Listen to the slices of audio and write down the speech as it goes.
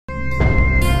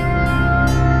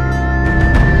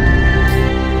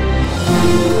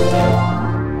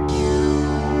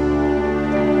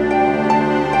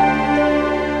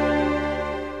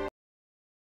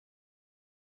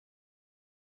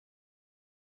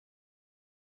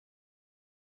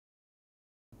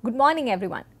Good morning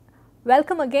everyone.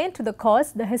 Welcome again to the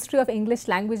course The History of English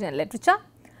Language and Literature.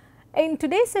 In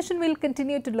today's session, we will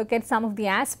continue to look at some of the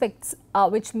aspects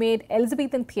which made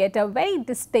Elizabethan theatre very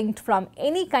distinct from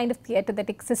any kind of theatre that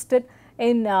existed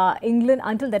in England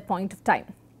until that point of time.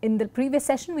 In the previous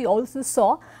session, we also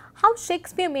saw how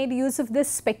Shakespeare made use of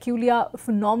this peculiar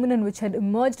phenomenon which had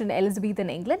emerged in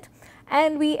Elizabethan England,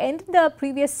 and we ended the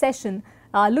previous session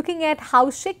looking at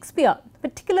how Shakespeare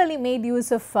particularly made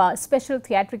use of special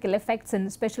theatrical effects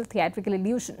and special theatrical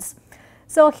illusions.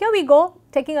 So here we go,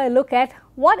 taking a look at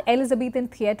what Elizabethan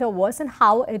theatre was and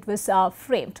how it was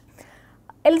framed.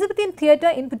 Elizabethan theatre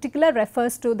in particular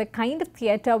refers to the kind of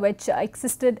theatre which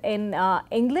existed in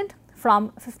England from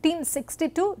 1562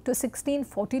 to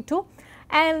 1642,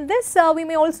 and this we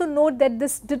may also note that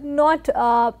this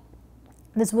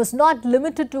was not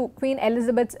limited to Queen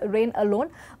Elizabeth's reign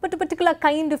alone, but a particular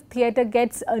kind of theatre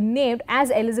gets named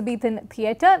as Elizabethan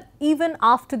theatre even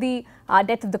after the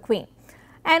death of the Queen.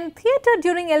 And theatre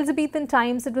during Elizabethan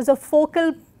times, it was a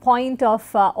focal point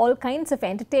of all kinds of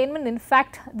entertainment. In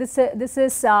fact, this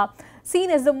is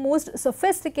seen as the most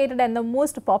sophisticated and the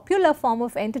most popular form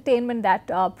of entertainment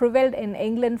that prevailed in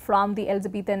England from the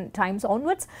Elizabethan times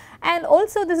onwards. And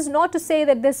also, this is not to say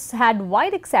that this had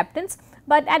wide acceptance,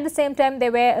 but at the same time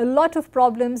there were a lot of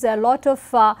problems, a lot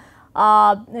of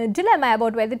dilemma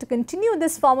about whether to continue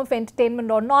this form of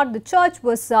entertainment or not. The church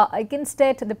was against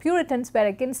it, the Puritans were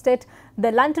against it,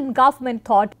 the London government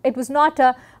thought it was not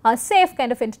a safe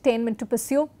kind of entertainment to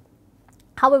pursue.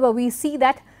 However, we see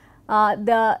that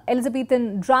the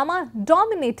Elizabethan drama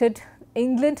dominated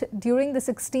England during the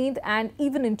 16th and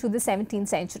even into the 17th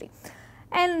century.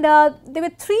 And there were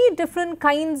three different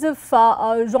kinds of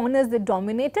genres that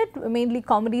dominated, mainly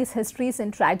comedies, histories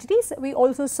and tragedies. We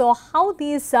also saw how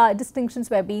these distinctions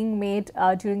were being made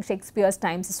during Shakespeare's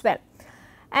times as well.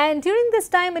 And during this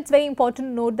time, it's very important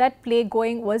to note that play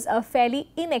going was a fairly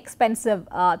inexpensive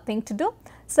thing to do.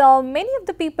 So many of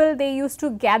the people, they used to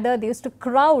gather, they used to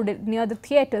crowd near the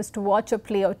theatres to watch a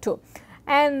play or two.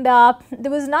 And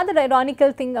there was another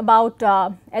ironical thing about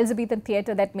Elizabethan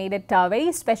theatre that made it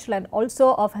very special and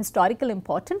also of historical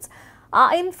importance.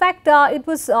 In fact, it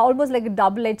was almost like a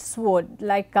double-edged sword,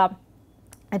 like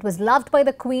it was loved by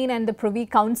the Queen and the Privy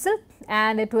Council,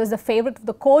 and it was the favourite of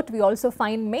the court. We also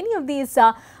find many of these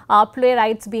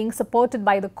playwrights being supported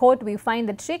by the court. We find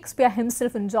that Shakespeare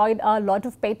himself enjoyed a lot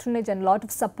of patronage and a lot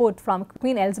of support from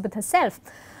Queen Elizabeth herself.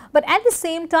 But at the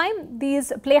same time,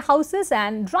 these playhouses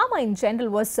and drama in general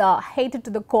was hated to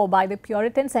the core by the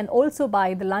Puritans and also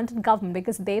by the London government,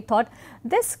 because they thought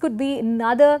this could be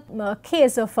another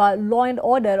case of law and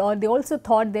order, or they also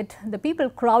thought that the people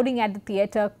crowding at the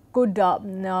theatre could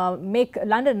make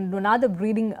London another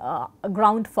breeding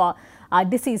ground for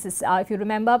diseases. If you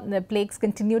remember, the plagues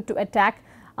continued to attack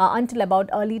until about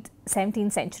early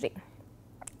 17th century.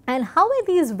 And how are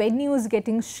these venues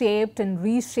getting shaped and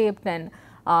reshaped and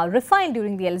refined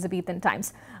during the Elizabethan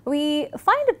times? We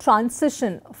find a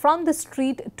transition from the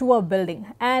street to a building,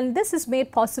 and this is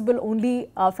made possible only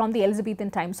from the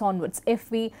Elizabethan times onwards. If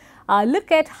we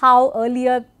look at how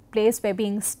earlier plays were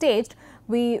being staged,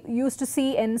 we used to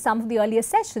see in some of the earlier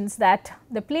sessions that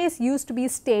the plays used to be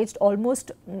staged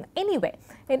almost anywhere.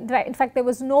 In fact, there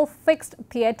was no fixed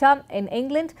theatre in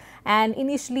England, and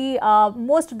initially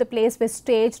most of the plays were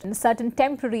staged in certain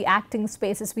temporary acting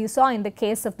spaces. We saw in the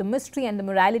case of the mystery and the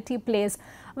morality plays,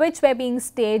 which were being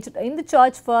staged in the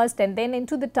church first and then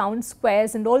into the town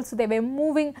squares, and also they were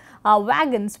moving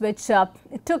wagons which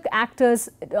took actors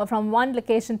from one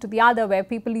location to the other, where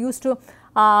people used to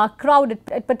crowd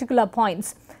at particular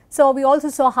points. So we also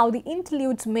saw how the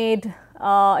interludes made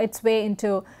its way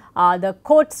into the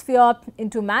court sphere,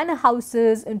 into manor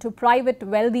houses, into private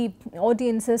wealthy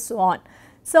audiences, so on.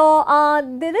 So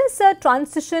there is a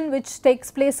transition which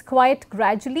takes place quite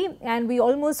gradually, and we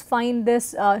almost find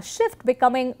this shift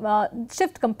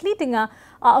completing a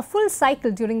full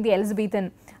cycle during the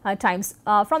Elizabethan times.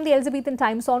 From the Elizabethan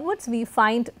times onwards, we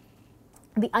find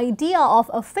the idea of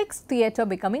a fixed theatre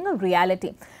becoming a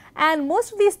reality. And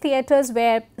most of these theatres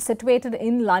were situated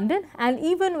in London, and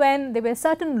even when there were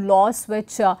certain laws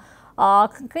which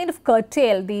kind of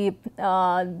curtail the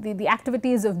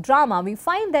activities of drama, we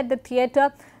find that the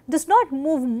theatre does not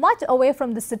move much away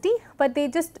from the city, but they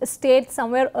just stayed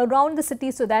somewhere around the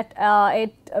city so that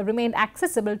it remained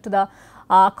accessible to the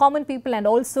common people, and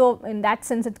also in that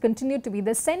sense it continued to be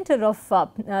the centre of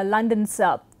London's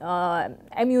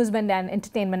amusement and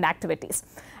entertainment activities.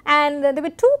 And there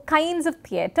were two kinds of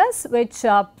theatres which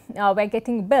were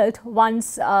getting built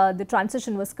once the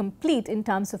transition was complete in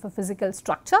terms of a physical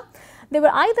structure. They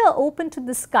were either open to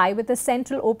the sky with a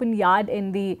central open yard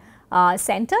in the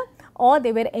centre, or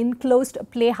they were enclosed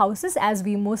playhouses as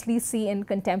we mostly see in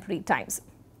contemporary times.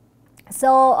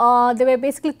 So, there were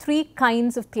basically three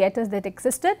kinds of theatres that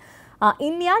existed: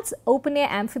 inn-yards, open-air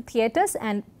amphitheatres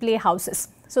and playhouses.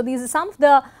 So, these are some of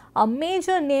the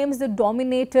major names that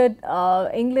dominated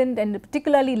England and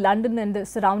particularly London and the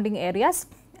surrounding areas,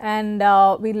 and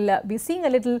we will be seeing a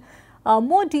little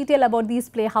more detail about these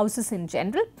playhouses in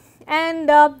general. And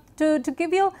to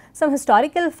give you some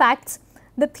historical facts,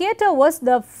 the theatre was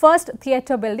the first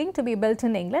theatre building to be built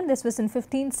in England. This was in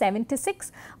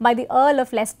 1576 by the Earl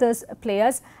of Leicester's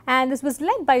players, and this was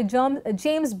led by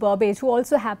James Burbage, who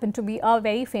also happened to be a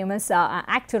very famous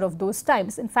actor of those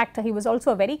times. In fact, he was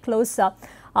also a very close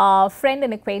friend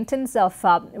and acquaintance of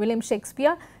William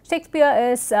Shakespeare.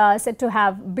 Shakespeare is said to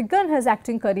have begun his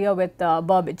acting career with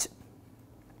Burbage.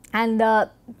 And the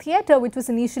theatre, which was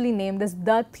initially named as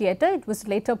the Theatre, it was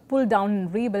later pulled down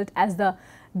and rebuilt as the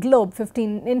Globe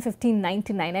in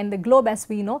 1599, and the Globe, as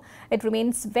we know, it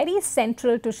remains very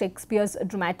central to Shakespeare's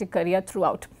dramatic career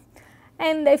throughout.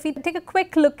 And if we take a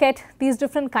quick look at these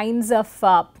different kinds of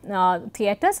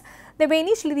theatres, they were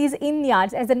initially these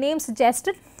inn-yards. As the name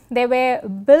suggested, they were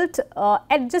built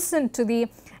adjacent to the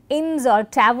inns or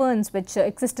taverns which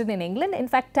existed in England. In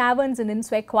fact, taverns and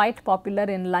inns were quite popular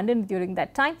in London during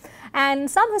that time,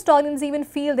 and some historians even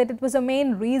feel that it was a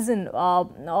main reason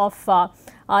of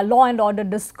law and order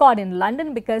discord in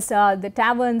London, because the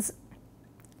taverns,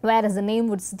 where as the name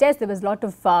would suggest, there was a lot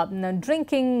of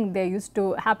drinking, there used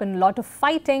to happen a lot of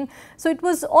fighting. So, it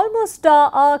was almost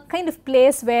a kind of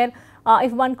place where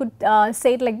if one could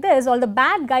say it like this, all the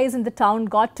bad guys in the town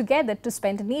got together to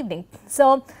spend an evening.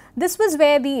 So, this was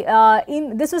where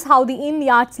this was how the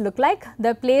inn-yards looked like.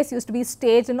 The place used to be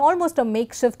staged in almost a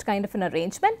makeshift kind of an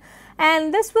arrangement,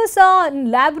 and this was an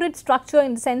elaborate structure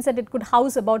in the sense that it could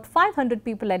house about 500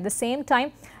 people at the same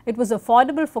time. It was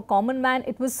affordable for common man.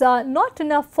 It was not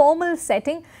in a formal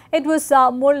setting. It was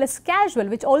more or less casual,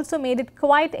 which also made it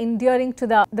quite endearing to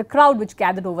the crowd which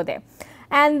gathered over there.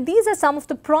 And these are some of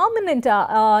the prominent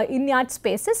inn-yard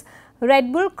spaces: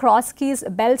 Red Bull, Cross Keys,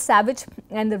 Bell Savage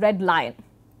and the Red Lion.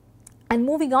 And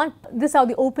moving on, this is how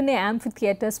the open-air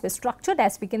amphitheatres were structured.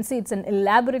 As we can see, it's an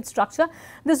elaborate structure.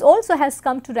 This also has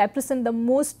come to represent the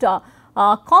most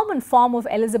common form of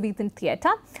Elizabethan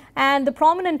theatre, and the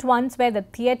prominent ones were the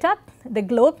Theatre, the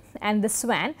Globe and the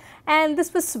Swan, and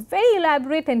this was very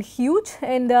elaborate and huge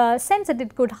in the sense that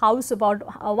it could house about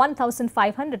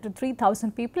 1,500 to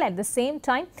 3,000 people at the same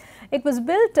time. It was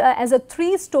built as a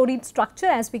three-storied structure,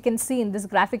 as we can see in this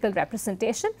graphical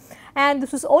representation, and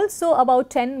this was also about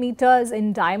 10 meters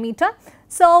in diameter.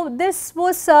 So, this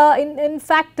was in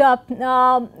fact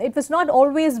it was not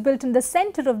always built in the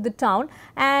center of the town,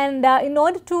 and in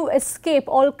order to escape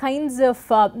all kinds of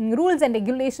rules and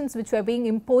regulations which were being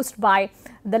imposed by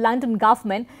the London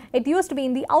government, it used to be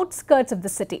in the outskirts of the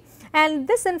city. And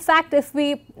this, in fact, if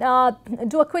we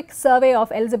do a quick survey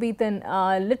of Elizabethan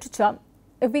literature,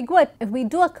 if we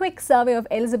do a quick survey of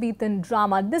Elizabethan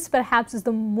drama, this perhaps is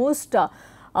the most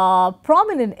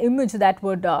prominent image that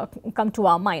would come to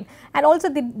our mind. And also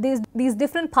these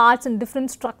different parts and different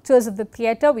structures of the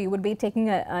theatre we would be taking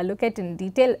a look at in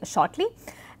detail shortly.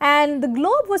 And the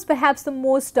Globe was perhaps the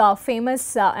most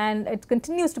famous and it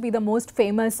continues to be the most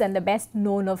famous and the best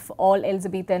known of all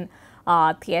Elizabethan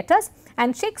theatres.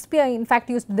 And Shakespeare in fact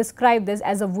used to describe this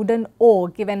as a wooden O,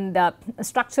 given the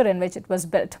structure in which it was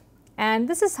built. And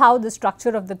this is how the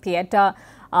structure of the theatre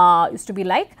used to be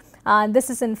like.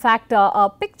 This is in fact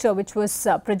a picture which was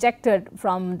projected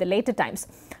from the later times,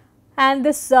 and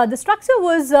this the structure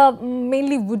was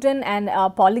mainly wooden and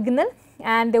polygonal,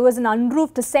 and there was an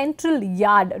unroofed central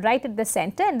yard right at the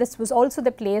center, and this was also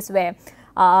the place where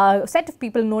a set of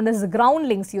people known as the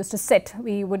groundlings used to sit.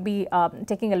 We would be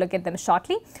taking a look at them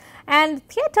shortly. And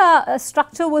theatre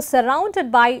structure was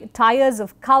surrounded by tiers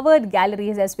of covered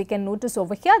galleries, as we can notice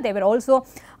over here. There were also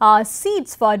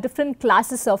seats for different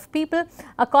classes of people.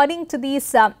 According to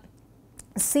these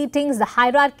seatings, the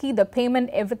hierarchy, the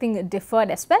payment, everything differed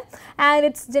as well, and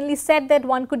it's generally said that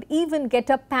one could even get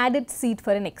a padded seat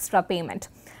for an extra payment.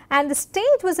 And the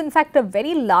stage was in fact a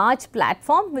very large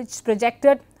platform which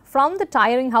projected from the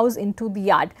tiring house into the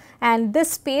yard, and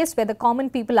this space where the common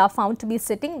people are found to be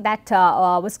sitting, that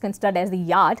was considered as the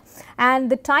yard.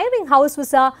 And the tiring house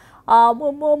was a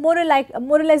more or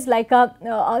less like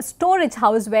a storage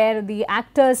house where the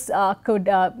actors could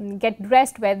get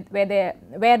dressed, where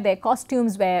their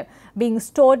costumes were being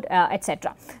stored,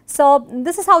 etc. So,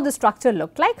 this is how the structure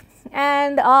looked like,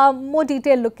 and more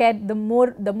detailed look at the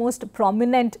most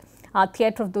prominent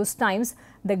theatre of those times,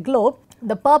 the Globe.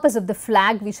 The purpose of the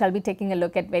flag we shall be taking a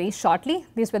look at very shortly.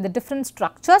 These were the different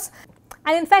structures.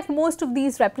 And in fact, most of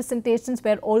these representations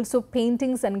were also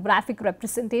paintings and graphic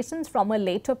representations from a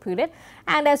later period.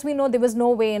 And as we know, there was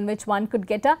no way in which one could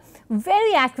get a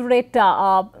very accurate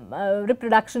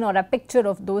reproduction or a picture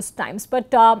of those times.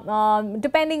 But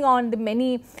depending on the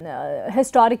many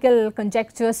historical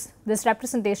conjectures, this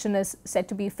representation is said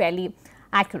to be fairly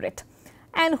accurate.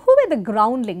 And who were the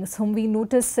groundlings whom we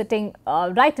notice sitting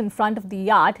right in front of the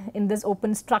yard in this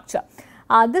open structure?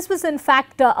 This was in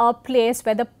fact a place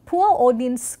where the poor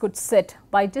audience could sit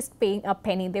by just paying a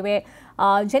penny. They were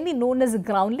generally known as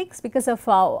groundlings because of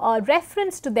a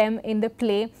reference to them in the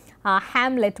play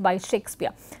Hamlet by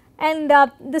Shakespeare. And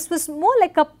this was more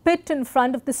like a pit in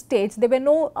front of the stage. There were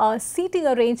no seating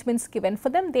arrangements given for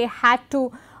them. They had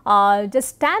to just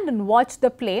stand and watch the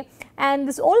play, and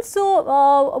this also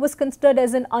was considered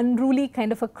as an unruly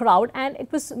kind of a crowd, and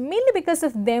it was mainly because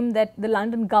of them that the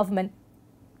London government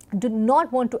did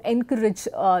not want to encourage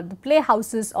the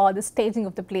playhouses or the staging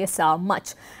of the plays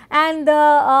much. And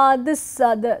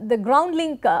the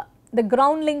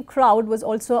groundling crowd was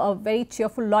also a very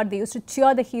cheerful lot. They used to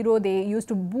cheer the hero, they used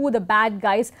to boo the bad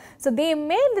guys. So they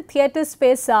made the theatre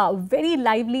space very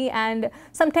lively and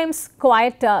sometimes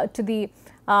quiet to the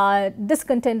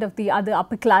discontent of the other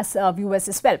upper class viewers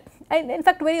as well. And in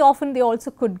fact, very often they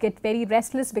also could get very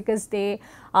restless because they,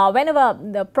 whenever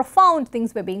the profound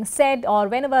things were being said or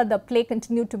whenever the play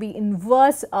continued to be in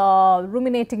verse,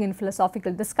 ruminating in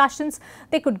philosophical discussions,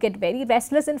 they could get very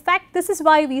restless. In fact, this is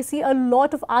why we see a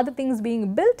lot of other things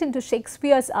being built into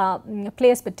Shakespeare's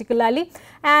plays particularly,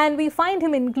 and we find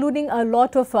him including a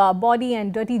lot of bawdy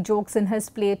and dirty jokes in his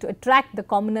play to attract the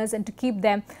commoners and to keep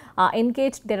them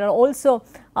engaged. There are also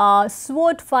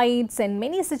sword fights and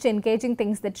many such engaging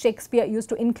things that Shakespeare used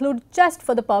to include just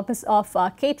for the purpose of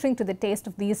catering to the taste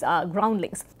of these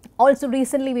groundlings. Also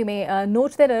recently we may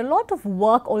note there are a lot of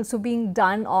work also being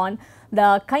done on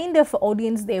the kind of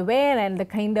audience they were and the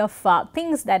kind of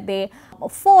things that they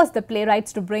forced the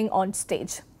playwrights to bring on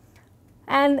stage.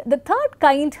 And the third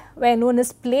kind were known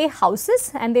as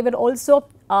playhouses, and they were also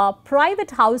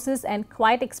private houses and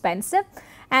quite expensive,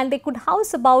 and they could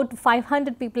house about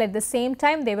 500 people at the same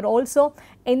time. They were also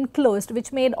enclosed,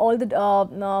 which made all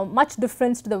the much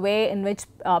difference to the way in which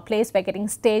plays were getting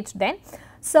staged then.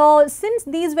 So since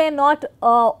these were not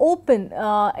open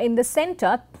in the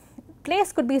center,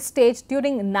 plays could be staged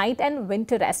during night and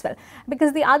winter as well,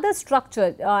 because the other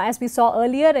structure, as we saw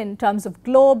earlier in terms of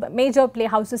Globe, major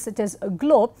playhouses such as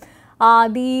Globe,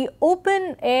 the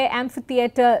open air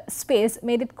amphitheatre space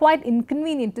made it quite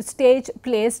inconvenient to stage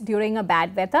plays during a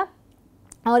bad weather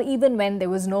or even when there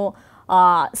was no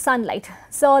sunlight.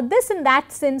 So this in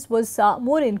that sense was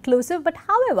more inclusive, but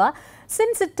however,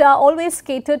 since it always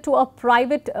catered to a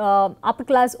private upper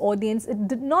class audience, it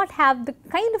did not have the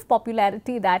kind of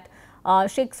popularity that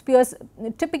Shakespeare's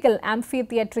typical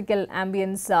amphitheatrical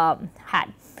ambience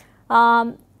had.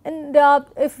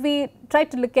 If we try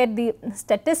to look at the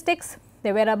statistics,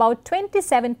 there were about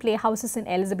 27 playhouses in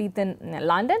Elizabethan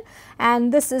London,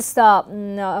 and this is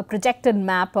a projected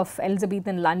map of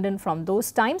Elizabethan London from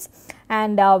those times.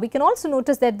 And we can also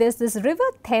notice that there is this river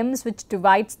Thames which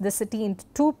divides the city into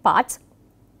two parts.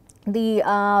 The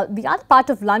other part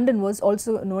of London was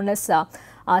also known as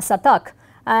Southwark,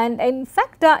 and in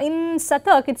fact in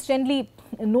Southwark it is generally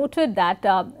noted that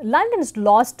London's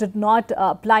laws did not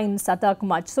apply in Southwark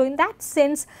much. So in that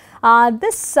sense,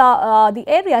 the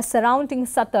area surrounding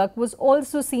Southwark was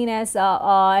also seen as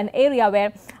an area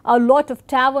where a lot of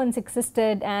taverns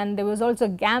existed, and there was also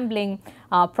gambling,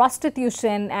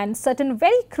 prostitution and certain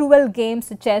very cruel games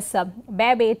such as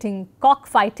bear baiting,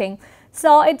 cockfighting.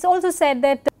 So it's also said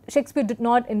that Shakespeare did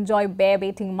not enjoy bear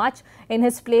baiting much. In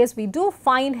his plays, we do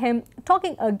find him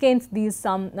talking against these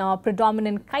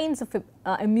predominant kinds of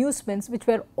amusements, which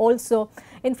were also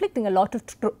inflicting a lot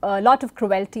of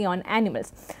cruelty on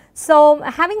animals. So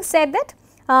having said that,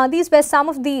 these were some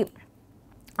of the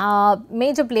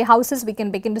major playhouses we can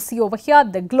begin to see over here: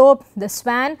 the Globe, the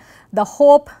Swan, the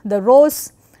Hope, the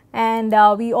Rose, and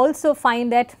we also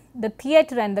find that the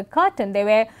Theatre and the Curtain, they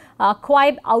were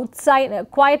quite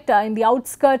outside, quite in the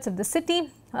outskirts of the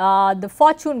city. The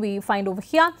Fortune we find over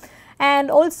here,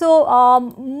 and also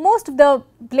most of the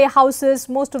playhouses,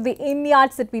 most of the inn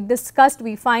yards that we discussed,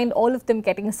 we find all of them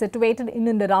getting situated in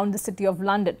and around the city of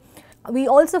London. We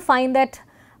also find that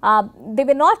they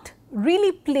were not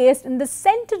really placed in the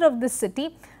center of the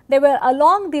city. They were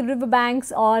along the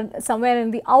riverbanks or somewhere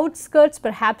in the outskirts,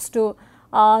 perhaps to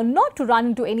not to run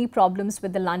into any problems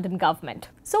with the London government.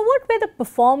 So what were the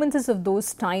performances of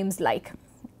those times like?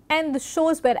 And the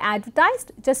shows were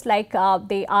advertised just like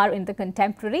they are in the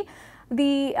contemporary.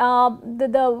 The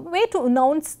way to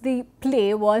announce the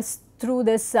play was through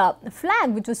this flag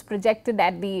which was projected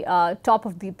at the top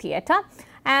of the theatre.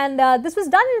 And this was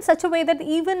done in such a way that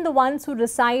even the ones who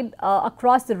reside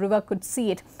across the river could see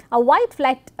it. A white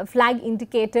flag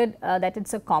indicated that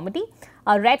it's a comedy,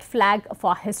 a red flag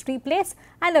for history plays,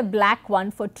 and a black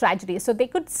one for tragedy. So they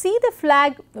could see the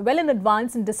flag well in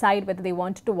advance and decide whether they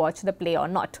wanted to watch the play or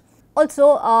not.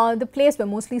 Also, the plays were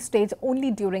mostly staged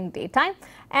only during daytime,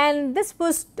 and this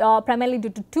was primarily due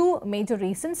to two major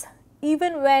reasons.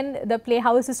 Even when the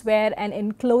playhouses were an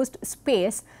enclosed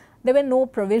space, there were no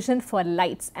provision for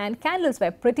lights, and candles were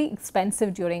pretty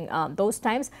expensive during those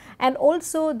times. And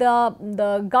also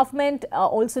the government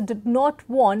also did not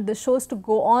want the shows to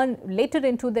go on later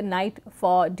into the night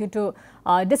due to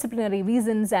disciplinary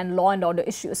reasons and law and order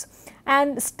issues.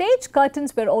 And stage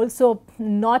curtains were also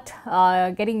not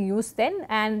getting used then,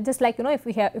 and just like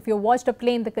if you watched a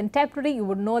play in the contemporary, you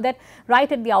would know that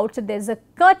right at the outset there is a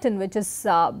curtain which is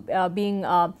being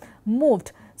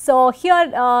moved. So here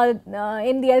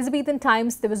in the Elizabethan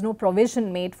times, there was no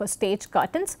provision made for stage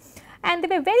curtains, and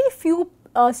there were very few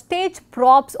stage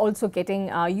props also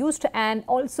getting used, and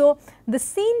also the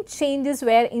scene changes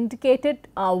were indicated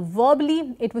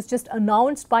verbally. It was just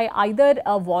announced by either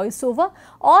a voiceover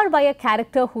or by a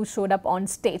character who showed up on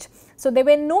stage. So there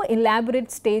were no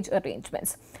elaborate stage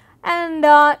arrangements, and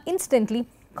instantly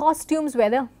costumes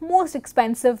were the most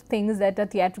expensive things that a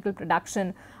theatrical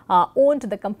production owned.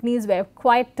 The companies were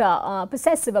quite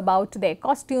possessive about their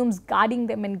costumes, guarding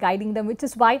them and guiding them, which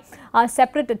is why a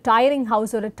separate attiring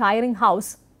house or attiring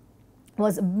house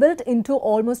was built into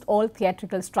almost all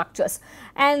theatrical structures.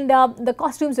 And the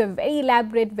costumes were very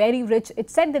elaborate, very rich. It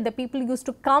said that the people used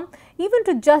to come even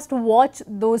to just watch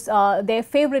those their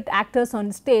favorite actors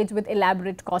on stage with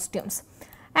elaborate costumes.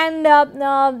 And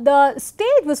the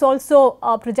stage was also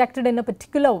projected in a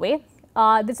particular way.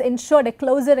 This ensured a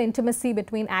closer intimacy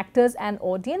between actors and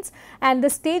audience, and the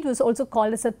stage was also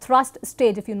called as a thrust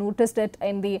stage, if you noticed it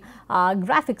in the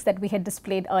graphics that we had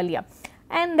displayed earlier.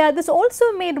 And this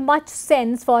also made much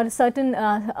sense for certain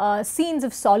scenes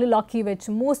of soliloquy which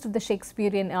most of the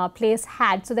Shakespearean plays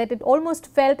had, so that it almost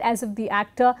felt as if the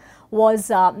actor was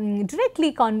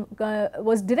directly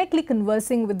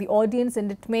conversing with the audience, and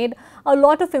it made a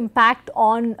lot of impact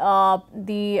on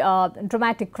the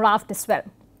dramatic craft as well.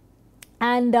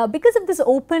 And because of this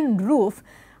open roof,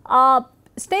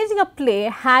 staging a play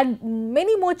had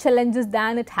many more challenges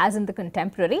than it has in the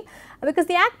contemporary, because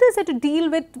the actors had to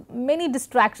deal with many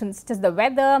distractions such as the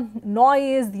weather,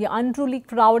 noise, the unruly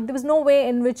crowd. There was no way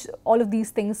in which all of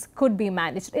these things could be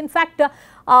managed. In fact,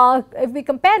 if we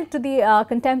compare it to the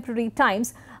contemporary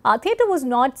times, theatre was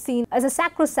not seen as a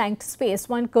sacrosanct space.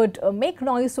 One could make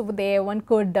noise over there, one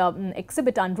could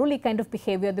exhibit unruly kind of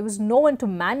behavior. There was no one to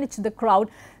manage the crowd.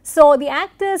 So the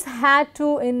actors had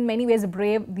to in many ways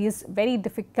brave these very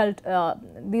different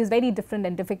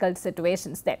and difficult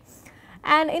situations there.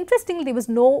 And interestingly, there was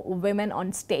no women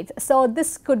on stage. So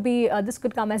this could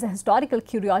come as a historical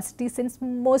curiosity, since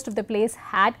most of the plays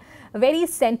had very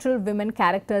central women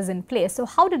characters in place. So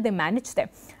how did they manage them?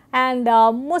 And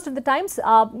most of the times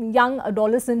young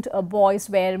adolescent boys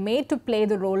were made to play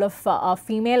the role of a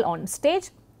female on stage,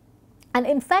 and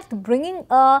in fact bringing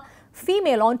a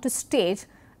female onto stage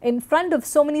in front of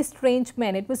so many strange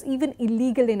men, it was even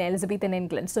illegal in Elizabethan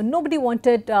England. So nobody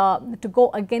wanted to go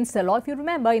against the law. If you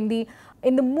remember in the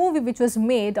movie which was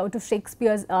made out of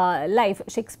Shakespeare's life,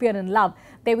 Shakespeare in Love,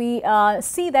 there we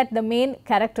see that the main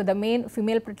character, the main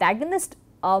female protagonist,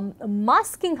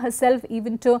 masking herself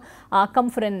even to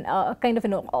come for an kind of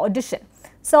an audition.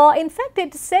 So in fact,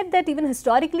 it is said that even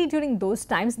historically during those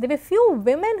times, there were few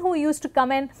women who used to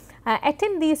come and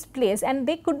attend these plays, and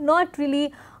they could not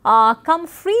really come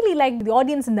freely like the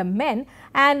audience and the men,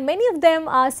 and many of them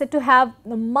are said to have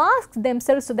masked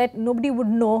themselves so that nobody would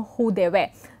know who they were.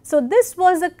 So this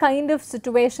was a kind of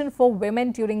situation for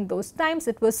women during those times.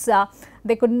 It was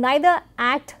they could neither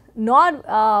act nor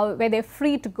were they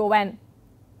free to go and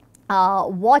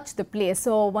watch the play.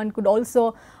 So one could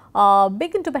also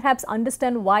begin to perhaps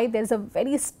understand why there is a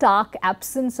very stark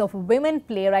absence of women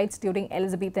playwrights during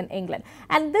Elizabethan England.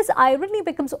 And this irony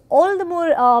becomes all the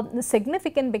more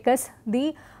significant because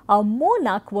the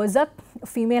monarch was a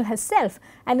female herself,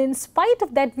 and in spite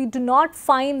of that we do not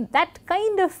find that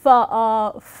kind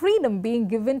of freedom being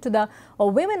given to the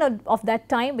women of that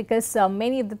time, because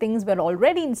many of the things were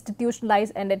already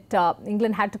institutionalized, and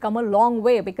England had to come a long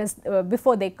way because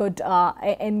before they could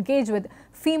engage with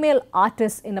female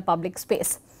artists in a public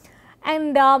space.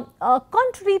 And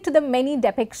contrary to the many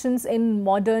depictions in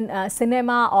modern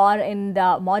cinema or in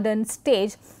the modern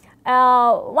stage,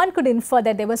 one could infer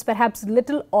that there was perhaps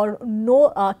little or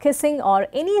no kissing or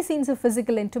any scenes of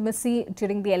physical intimacy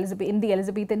during the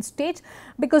Elizabethan stage,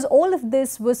 because all of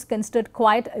this was considered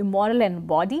quite immoral and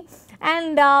bawdy.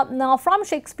 And now from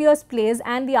Shakespeare's plays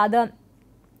and the other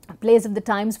plays of the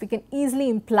times, we can easily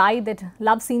imply that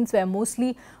love scenes were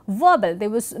mostly verbal. There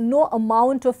was no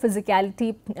amount of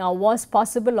physicality was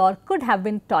possible or could have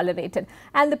been tolerated,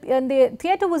 and the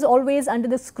theatre was always under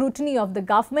the scrutiny of the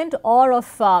government or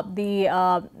of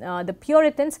the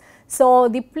Puritans. So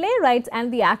the playwrights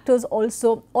and the actors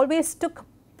also always took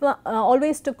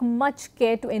much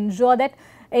care to ensure that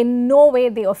in no way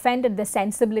they offended the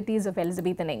sensibilities of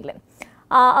Elizabethan England.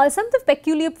 Some of the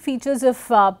peculiar features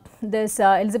of this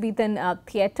Elizabethan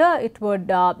theatre, it would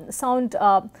sound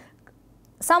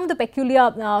some of the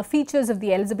peculiar features of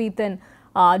the Elizabethan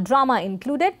drama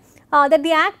included that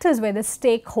the actors were the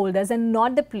stakeholders and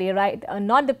not the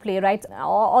playwrights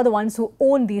or the ones who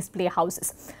own these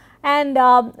playhouses. And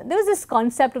there was this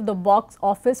concept of the box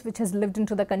office which has lived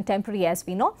into the contemporary, as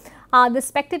we know. The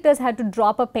spectators had to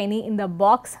drop a penny in the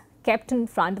box kept in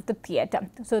front of the theatre.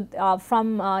 So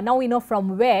now we know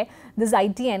from where this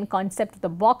idea and concept of the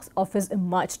box office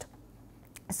emerged.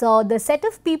 So the set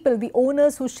of people, the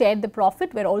owners who shared the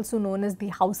profit, were also known as the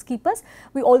housekeepers.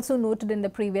 We also noted in the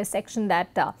previous section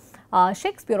that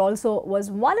Shakespeare also was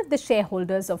one of the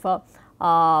shareholders of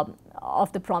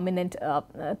the prominent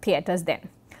theatres then.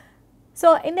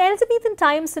 So in Elizabethan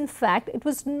times, in fact, it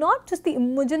was not just the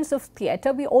emergence of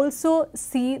theatre, we also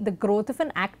see the growth of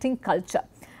an acting culture.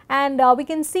 And we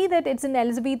can see that it's in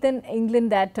Elizabethan England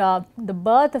that the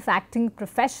birth of acting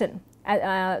profession,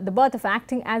 the birth of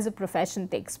acting as a profession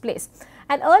takes place.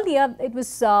 And earlier it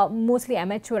was mostly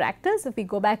amateur actors. If we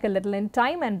go back a little in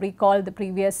time and recall the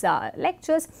previous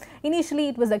lectures, initially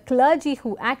it was the clergy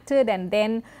who acted, and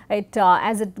then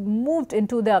as it moved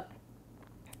into the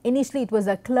initially it was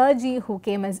the clergy who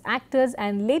came as actors,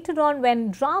 and later on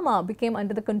when drama became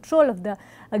under the control of the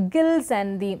guilds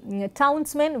and the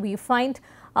townsmen, we find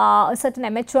certain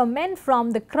amateur men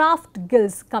from the craft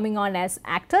guilds coming on as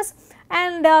actors,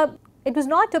 and it was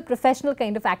not a professional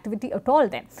kind of activity at all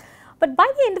then. But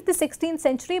by the end of the 16th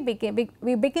century,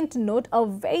 we begin to note a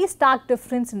very stark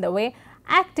difference in the way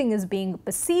acting is being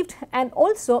perceived, and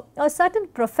also a certain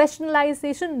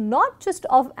professionalization not just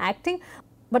of acting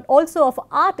but also of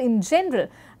art in general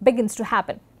begins to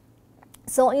happen.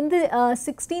 So in the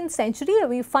 16th century,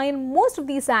 we find most of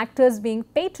these actors being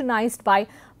patronized by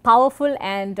powerful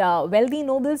and wealthy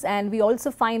nobles, and we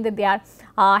also find that they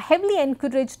are heavily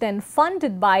encouraged and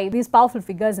funded by these powerful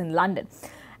figures in London.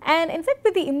 And in fact,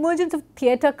 with the emergence of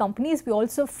theatre companies, we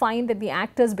also find that the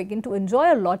actors begin to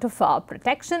enjoy a lot of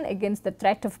protection against the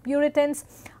threat of Puritans,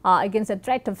 against the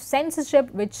threat of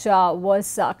censorship which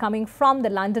was coming from the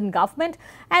London government,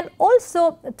 and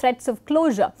also threats of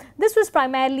closure. This was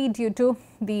primarily due to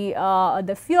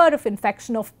the fear of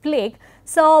infection of plague.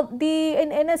 So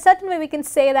in a certain way we can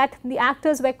say that the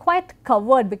actors were quite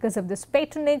covered because of this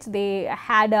patronage. They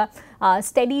had a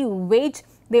steady wage.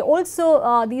 They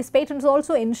also, these patrons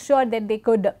also ensured that they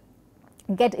could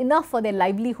get enough for their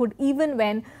livelihood even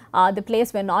when the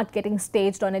plays were not getting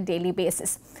staged on a daily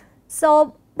basis.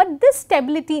 So, but this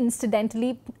stability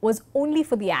incidentally was only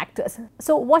for the actors.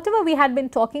 So, whatever we had been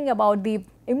talking about the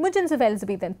emergence of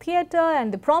Elizabethan theatre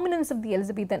and the prominence of the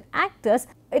Elizabethan actors,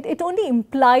 it only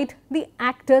implied the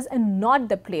actors and not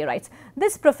the playwrights.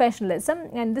 This professionalism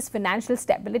and this financial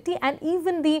stability and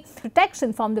even the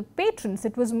protection from the patrons,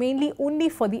 it was mainly only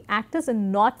for the actors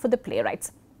and not for the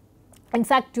playwrights. In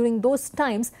fact, during those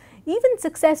times, even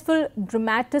successful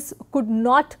dramatists could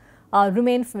not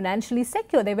remain financially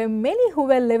secure. There were many who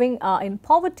were living in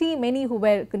poverty, many who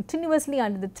were continuously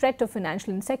under the threat of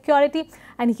financial insecurity,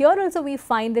 and here also we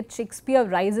find that Shakespeare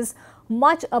rises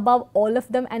much above all of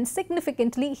them, and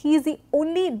significantly he is the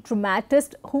only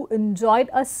dramatist who enjoyed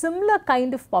a similar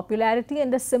kind of popularity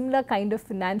and a similar kind of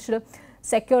financial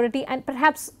security, and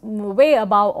perhaps way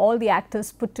above all the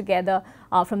actors put together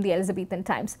from the Elizabethan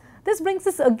times. This brings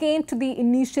us again to the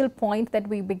initial point that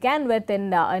we began with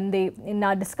in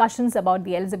our discussions about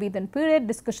the Elizabethan period,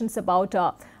 discussions about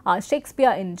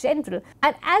Shakespeare in general.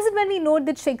 And as and when we note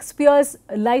that Shakespeare's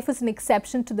life is an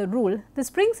exception to the rule,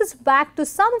 this brings us back to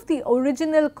some of the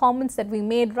original comments that we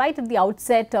made right at the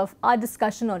outset of our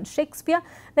discussion on Shakespeare,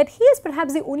 that he is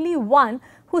perhaps the only one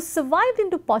who survived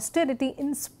into posterity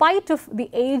in spite of the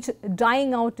age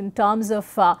dying out in terms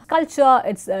of culture,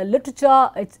 its literature,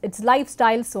 its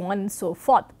lifestyle, so on and so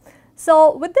forth.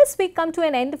 So with this we come to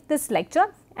an end of this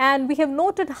lecture. and we have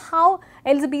noted how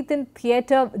Elizabethan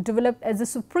theatre developed as a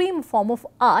supreme form of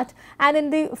art, and in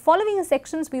the following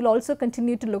sections we will also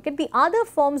continue to look at the other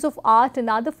forms of art and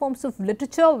other forms of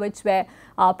literature which were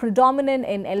predominant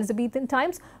in Elizabethan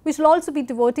times. We shall also be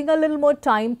devoting a little more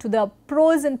time to the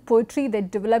prose and poetry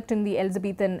that developed in the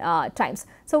Elizabethan times.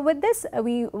 So with this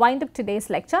we wind up today's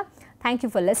lecture. Thank you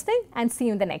for listening and see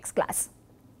you in the next class.